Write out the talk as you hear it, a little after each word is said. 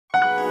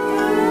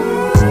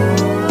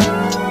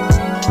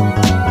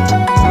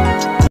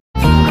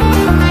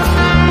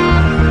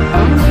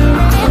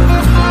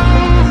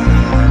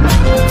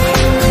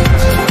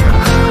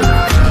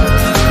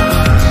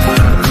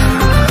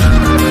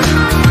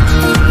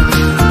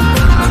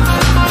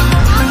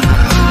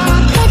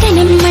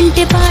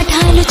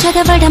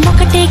చదవడం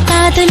ఒకటే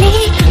కాదులే,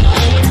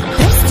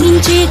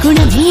 ప్రశ్నించే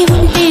గుణమే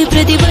ఉంటే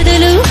ప్రతి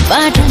బదులు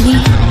పాఠమే.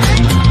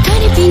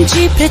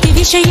 కనిపించే ప్రతి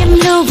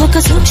విషయంలో ఒక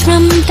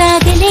సూక్ష్మం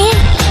తాగలే,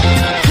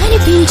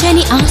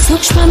 కనిపించని ఆ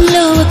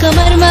సూక్ష్మంలో ఒక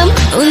మర్మం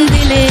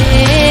ఉందిలే.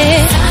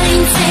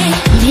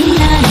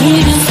 నిన్న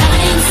నేడు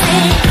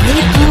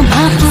రేపు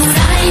మాపు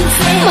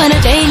మన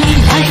డైలీ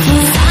లైఫ్.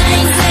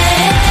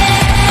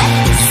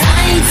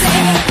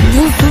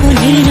 నువ్వు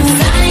నేను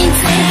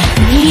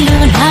నీలో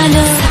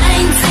నాలో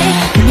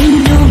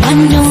నిన్ను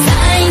మన్ను.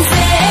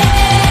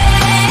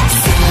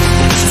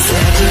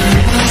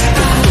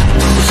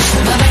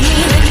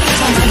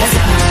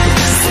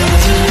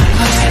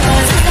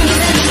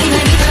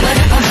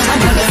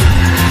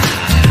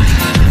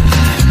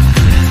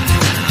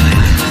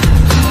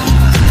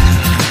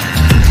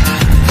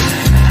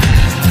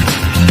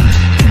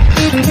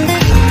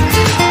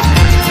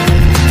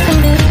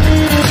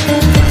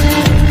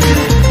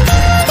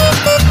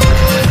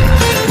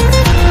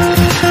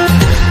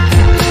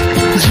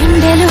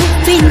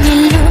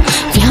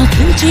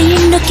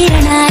 ఎన్నో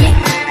కిరణాలే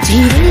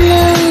జీవుల్లో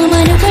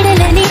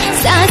మనుగడలని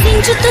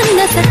సాధించుతున్న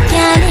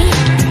సత్యాలే.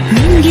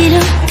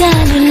 నింగిలో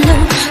గాలుల్లో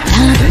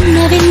దాగున్న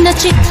విన్న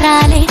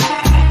చిత్రాలే,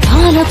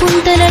 పాల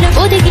పుంతలను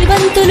ఒదిగి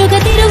వంతులుగా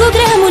తిరుగు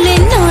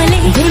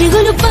గ్రాములెన్నోలే.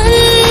 వెలుగులు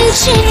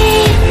పంచే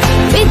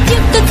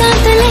విద్యుత్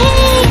కాంతలే,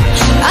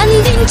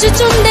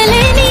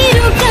 అందించుచుండలే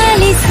నీరు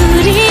గాలి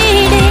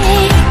సూర్యుడే.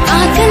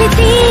 ఆకలి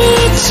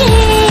తీర్చే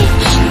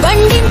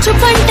పండించు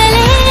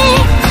పంటలే,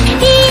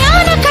 ఈ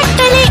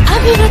ఆనకట్టలే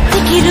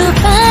అభివృద్ధికి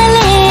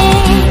రూపాలే.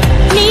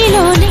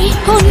 నీలోనే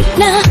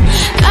ఉన్న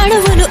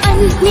అణువులు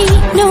అన్నీ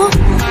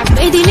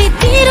మెదిలి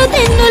తీరు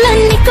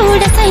తెన్నులన్నీ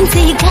కూడా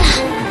సైన్సేగా.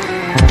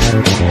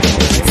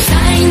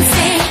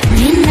 సైన్సే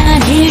నిన్న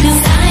నేడు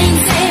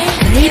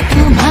రేపు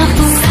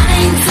మాపు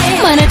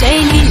మన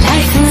డైలీ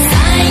లైఫ్.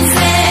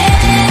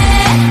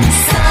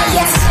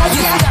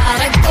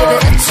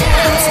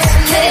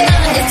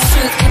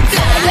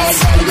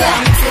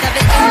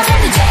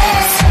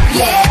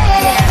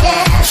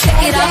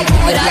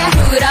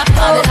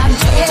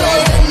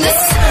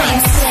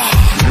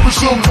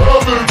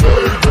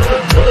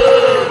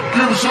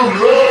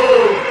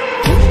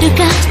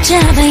 పుట్టుక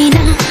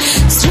చావైనా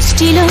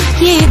సృష్టిలో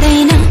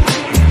ఏదైనా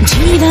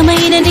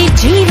జీవమైనది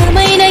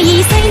జీవమైన ఈ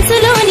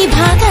సైన్సులోని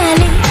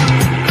భాగాలే.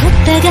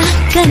 కొత్తగా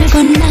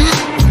కనుగొన్న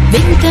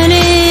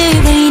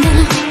వింతలేవైనా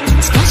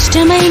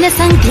స్పష్టమైన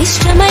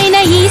సంక్లిష్టమైన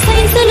ఈ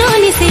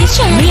సైన్సులోని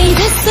శేషం.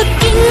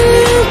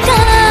 మేధస్సుకింకా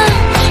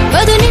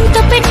వదులింత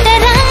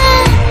పెట్టరా,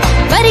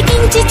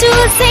 పరికించి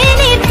చూసే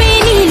నేర్పే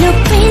నీలో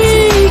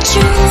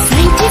పెంచు.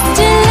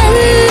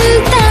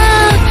 సైంటిస్టులంతా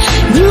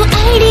న్యూ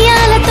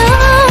ఐడియాలతో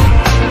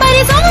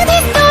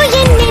పరిశోధిస్తూ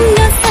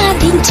ఎన్నెన్నో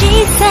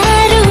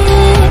సాధించేశారు.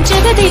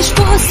 జగదీష్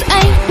బోస్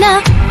అయినా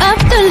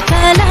అబ్దుల్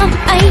కలాం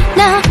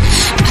అయినా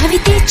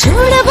భవితే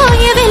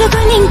చూడబోయే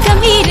వెలుగునింక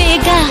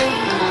మీరేగా.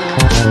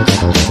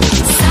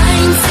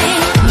 సైన్సే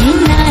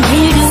నిన్న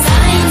నేడు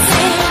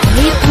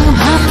రేపు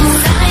మాపు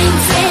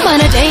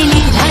మన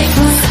డైలీ లైఫ్.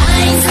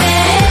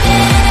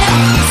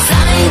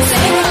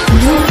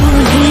 నువ్వు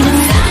నేను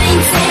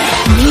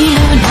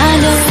నీలో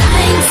నాలో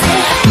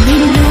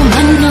నిన్ను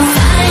మన్ను.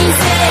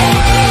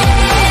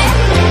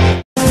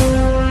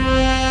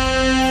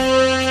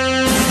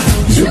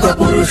 యుగ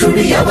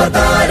పురుషుడి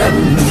అవతారం,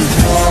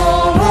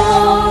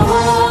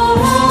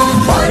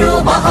 మరో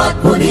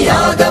మహాత్ముని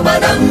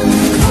ఆగమనం,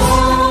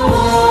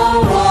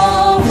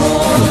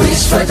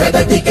 విశ్వ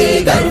జగతికే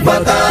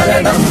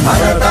గర్వకారణం,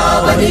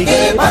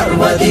 భరతావనికే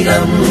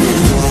పర్వదినం.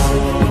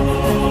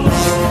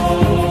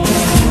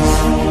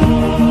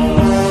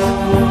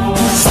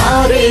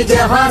 सारे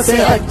जहां से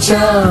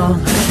अच्छा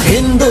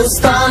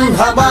हिंदुस्तान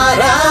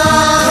हमारा.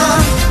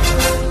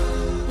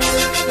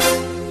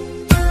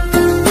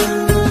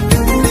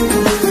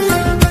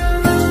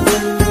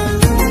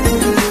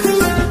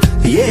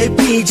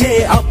 APJ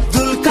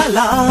अब्दुल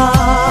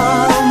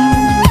कलाम,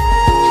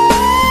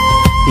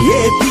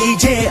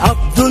 APJ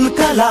अब्दुल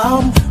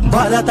कलाम,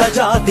 भारत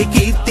जाति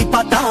कीर्ति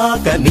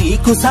पताक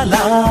नीकु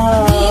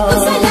सलाम.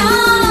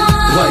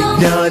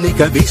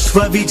 వైజ్ఞానిక విశ్వ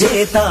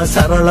విజేత,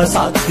 సరళ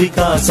సాత్విక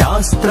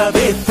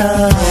శాస్త్రవేత్త,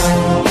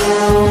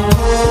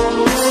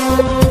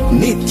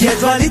 నిత్య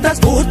జ్వలిత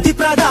స్ఫూర్తి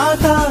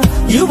ప్రదాత,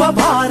 యువ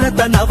భారత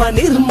నవ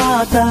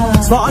నిర్మాత,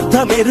 స్వార్థ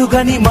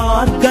మెరుగని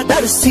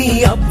మార్గదర్శి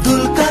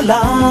అబ్దుల్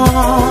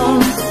కలాం.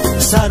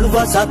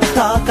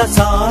 సర్వసత్తాక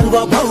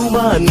సార్వభౌమ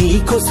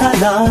నీకు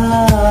సలాం.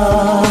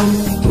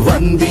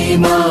 వందే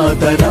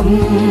మాతరం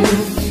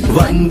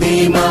వందే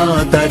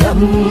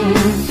మాతరం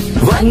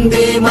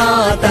వందే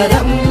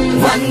మాతరం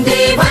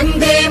వందే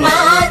వందే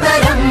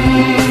మాతరం.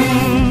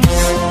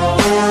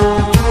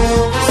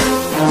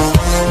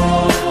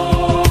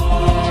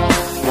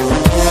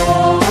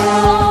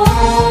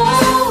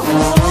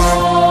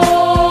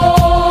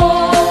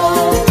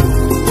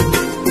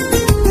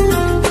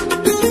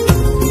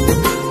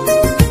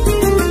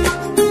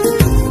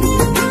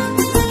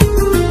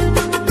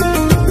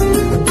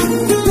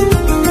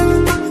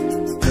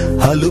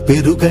 అలు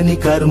పెరుగని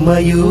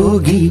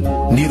కర్మయోగి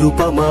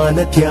నిరుపమాన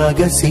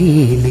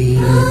త్యాగశీలి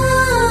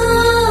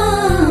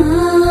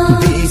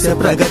దేశ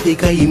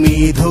ప్రగతికై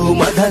మేధో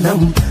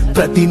మదనం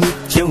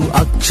ప్రతినిత్యం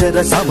అక్షర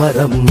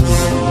సమరం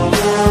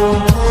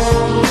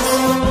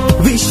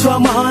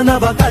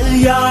విశ్వమానవ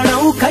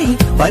కళ్యాణంకై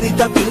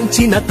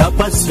పరితపించిన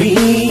తపస్వి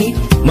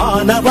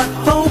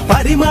మానవత్వం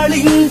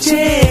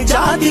పరిమళించే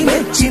జాతి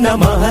మెచ్చిన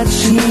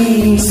మహర్షి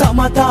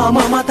సమతా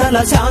మమతల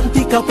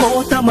శాంతి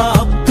కపోతమ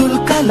అబ్దుల్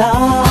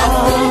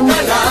కలాం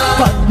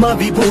పద్మ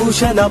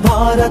విభూషణ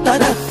భారత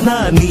రత్న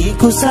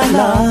నీకు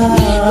సలాం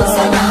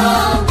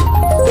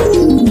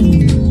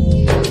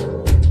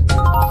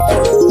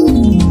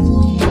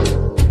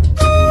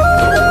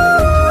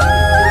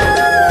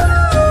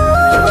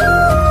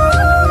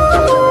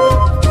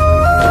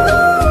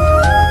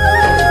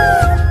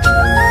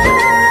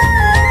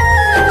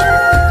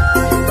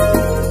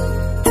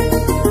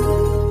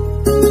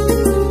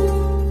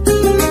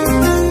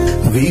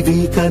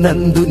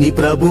వివేకానందుని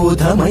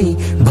ప్రబోధమై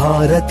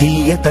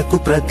భారతీయతకు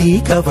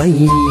ప్రతీకవై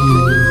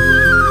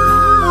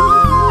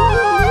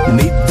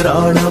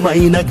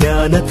నిద్రాణమైన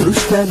జ్ఞాన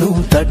తృష్ణను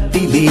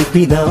తట్టి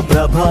లేపిన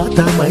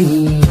ప్రభాతమై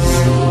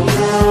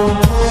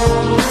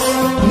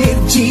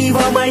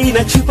నిర్జీవమైన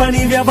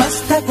క్షిపణి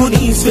వ్యవస్థకు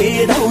నీ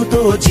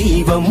స్వేదంతో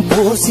జీవం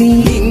పోసి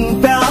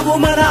నింపావు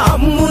మన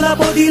అమ్ముల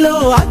పొదిలో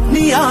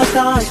అగ్ని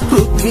ఆకాశ్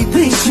పృథ్వీ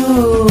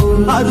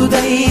త్రిశూల్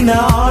అరుదైన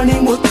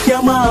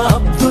ఆణిముత్యమా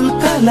అబ్దుల్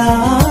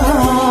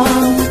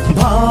కలాం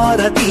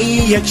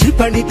భారతీయ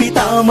క్షిపణి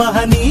పితామహ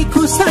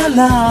నీకు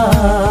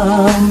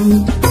సలాం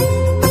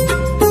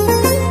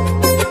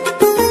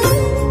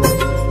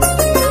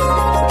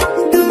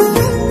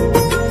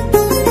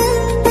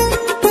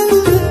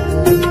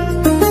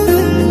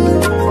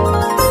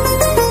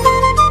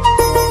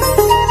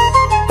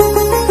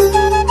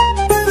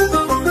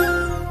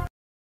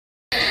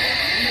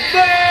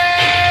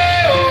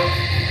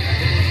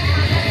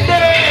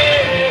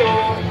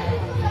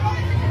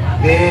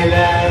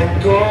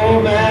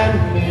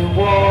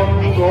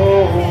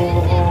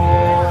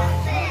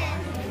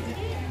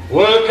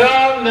Work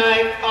all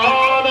night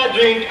on a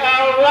drink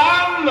of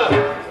rum.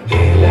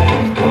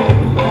 Daylight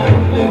come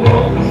and we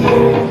won't go.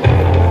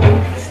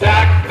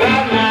 Stack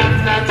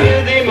banana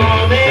till the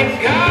morning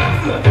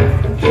come.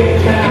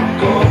 Daylight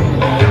come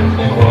and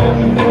we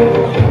won't go.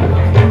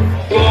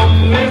 Come,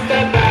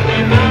 Mr.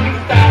 Tallyman,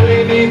 tally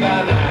me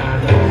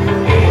banana.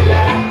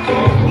 Daylight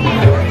come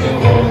and we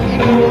won't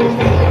go.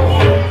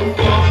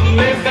 Come,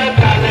 Mr.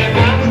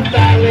 Tallyman,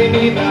 tally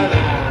me banana.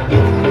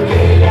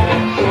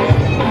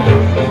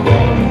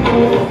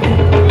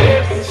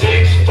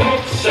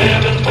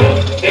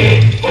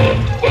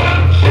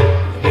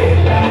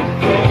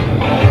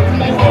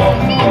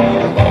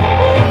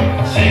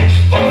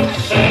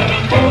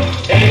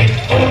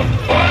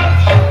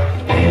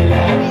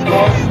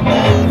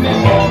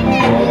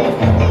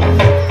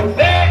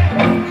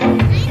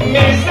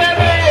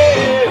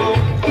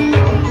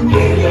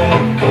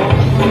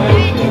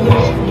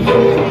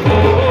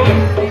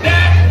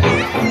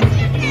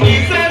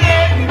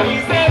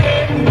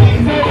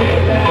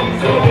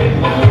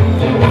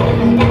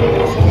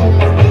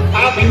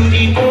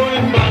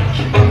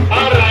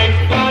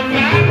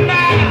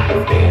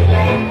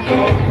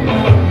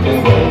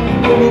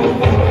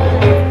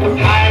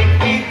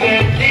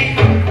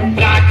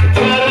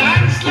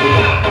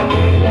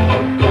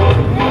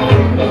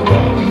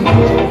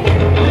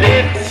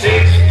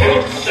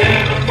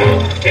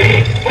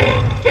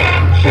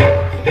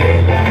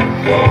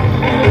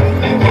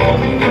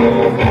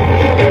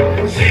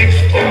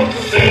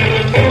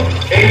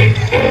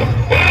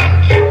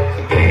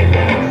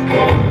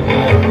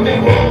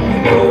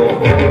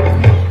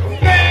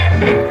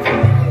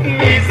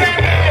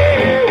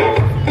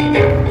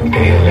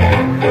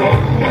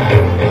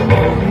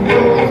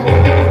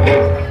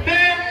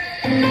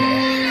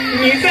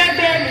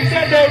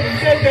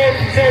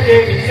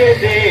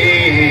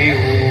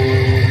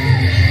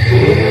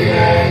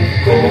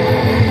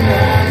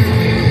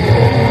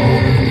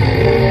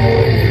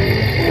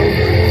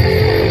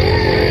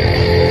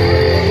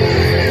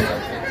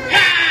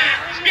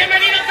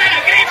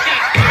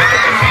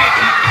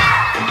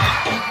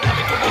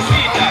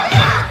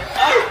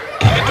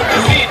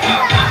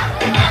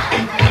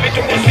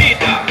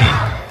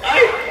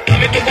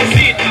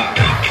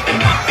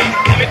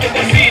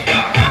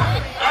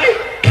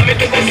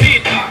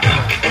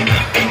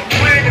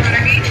 Muerde para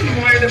aquí,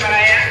 muerde para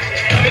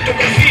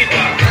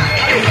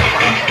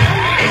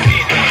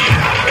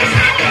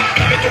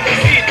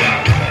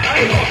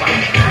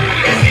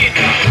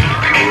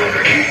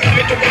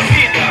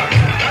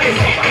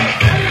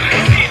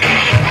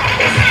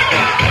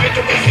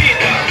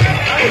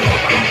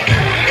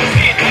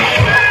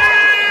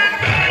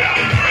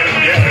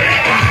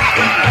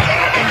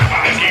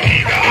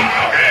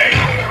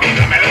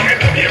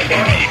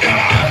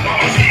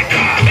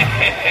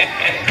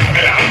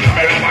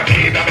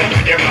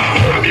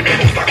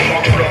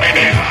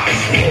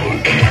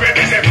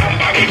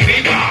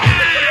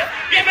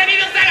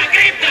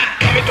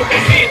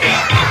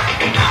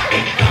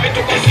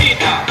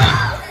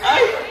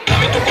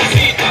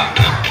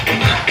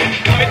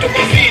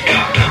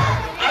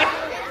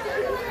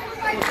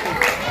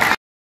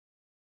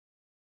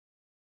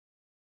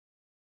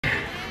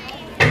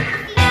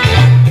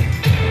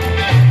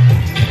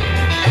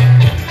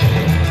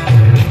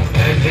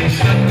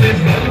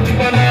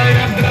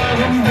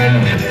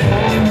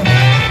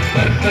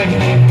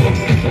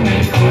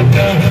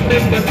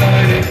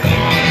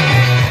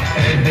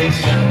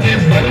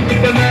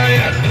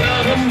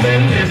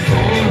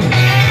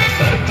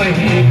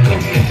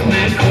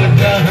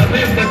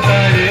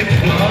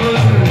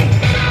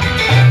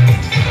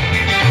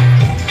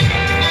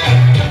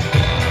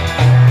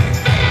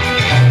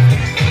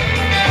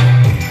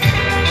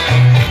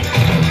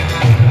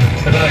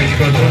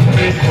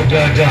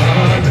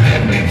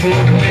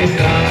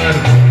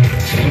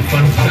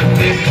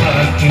देखा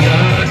किया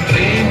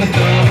प्रेम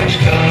का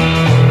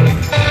आविष्कार।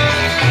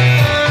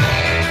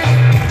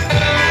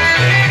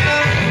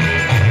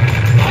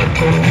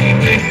 आंखों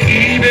में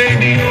की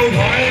radio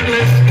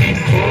wireless की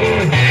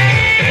खोज,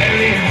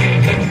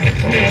 television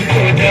किसने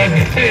खोजा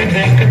जिसे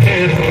देखते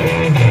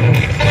रोज।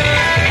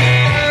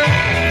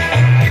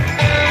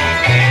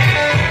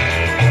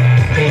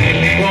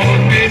 कोयलियों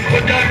ने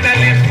खोजा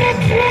टेलीस्कोप,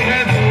 वो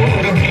है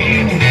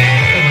दूरबीन।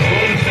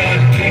 खगोल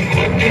शास्त्री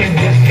खोजे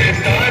जिससे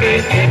तारे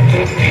एक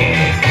दो तीन,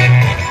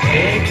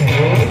 एक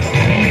दो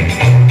तीन।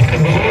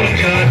 खगोल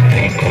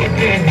शास्त्री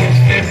खोजे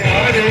जिससे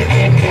तारे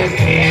एक दो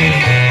तीन।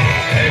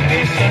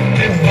 एडिसन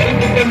ने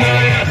बल्ब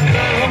बनाया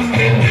था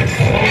हमने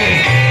फोन,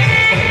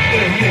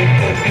 पर ये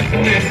तो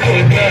किसने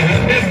खोजा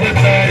हमें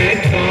बताए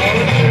कौन।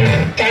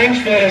 Thanks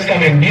for us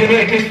coming. Do you know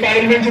at least 5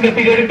 elements in the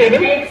periodic table?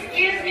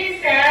 Excuse me,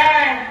 sir.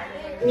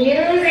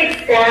 Music,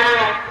 sir.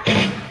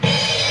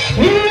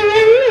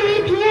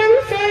 Lithium,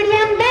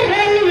 sodium,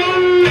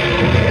 beryllium,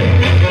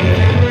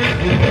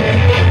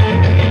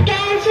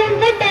 calcium,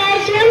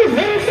 potassium,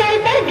 zinc,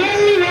 sulfur,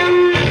 gallium,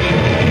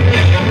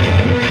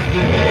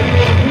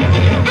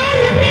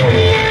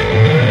 aluminium,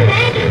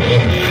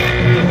 magnesium,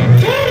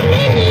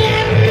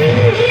 germanium,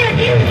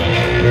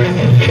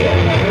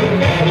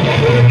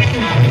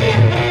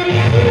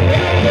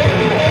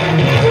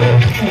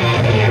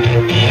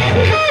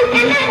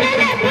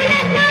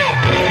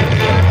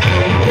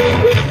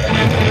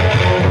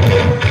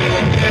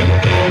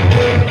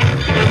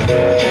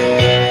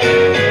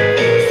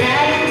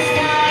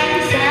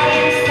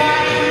 Science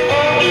time,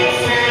 oh it's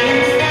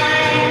science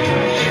time.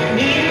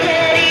 Be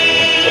ready,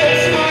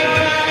 it's more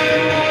fun,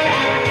 more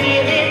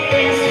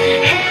activities.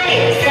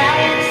 Hey,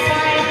 science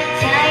time,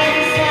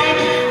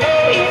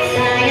 oh it's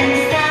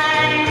science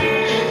time.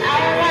 I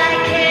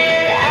like it,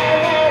 I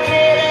love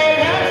it, I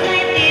love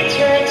my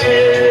teacher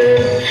too.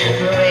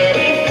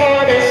 Ready for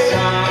the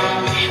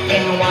song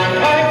in 1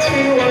 or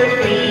 2 or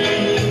 3.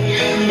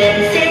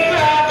 Dance it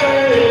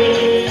properly.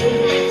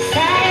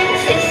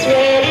 Science is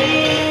ready.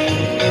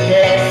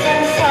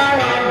 Lessons are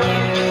on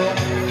you.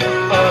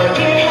 All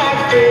you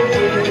have to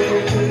do,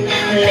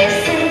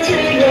 listen to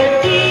your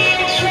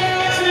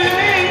teachers,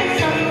 learn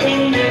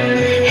something new.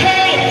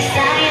 Hey,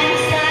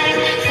 science time,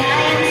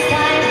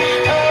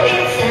 oh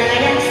it's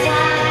science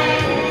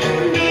time.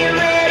 Be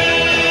ready,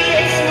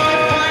 it's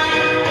more fun,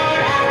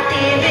 more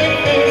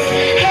activities.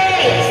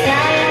 Hey,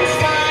 science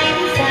time,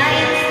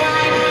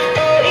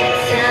 oh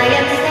it's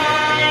science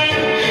time.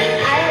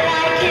 I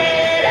like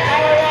it, I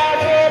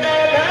love it, I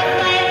love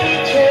my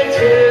teacher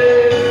too.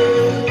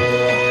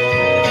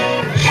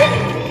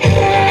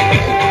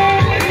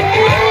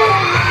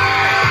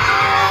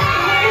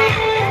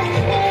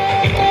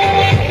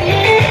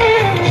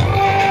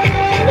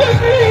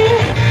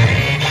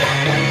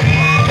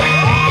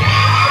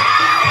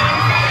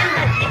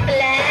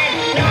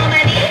 No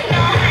money,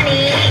 no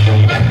honey.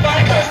 Good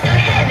boy goes to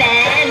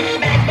heaven,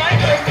 bad boy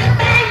goes to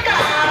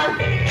Bangkok.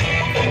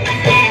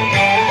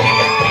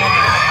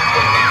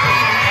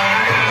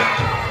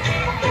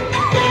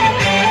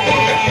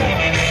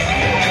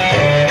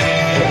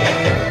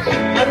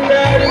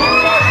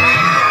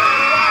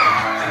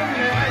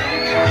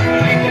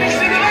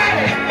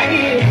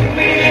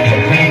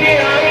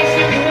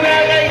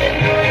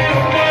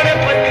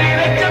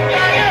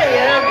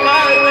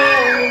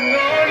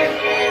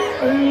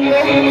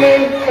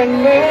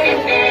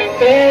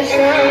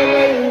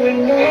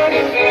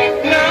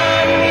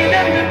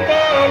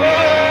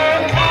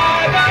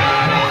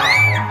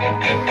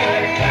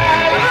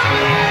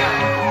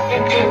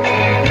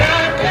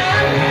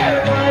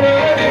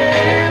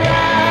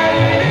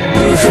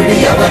 పురుషుడి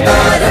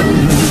అవతారం,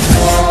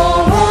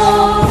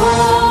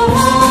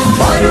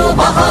 మరో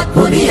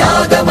మహాత్ముని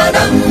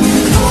ఆగమనం,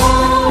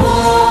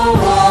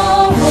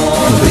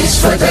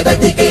 విశ్వ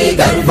జగతికే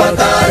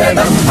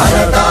గర్వకారణం,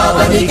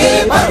 భరతావనికే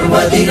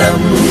పర్వదినం.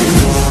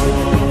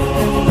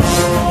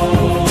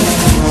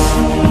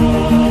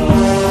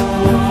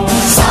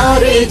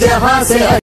 सारे जहां से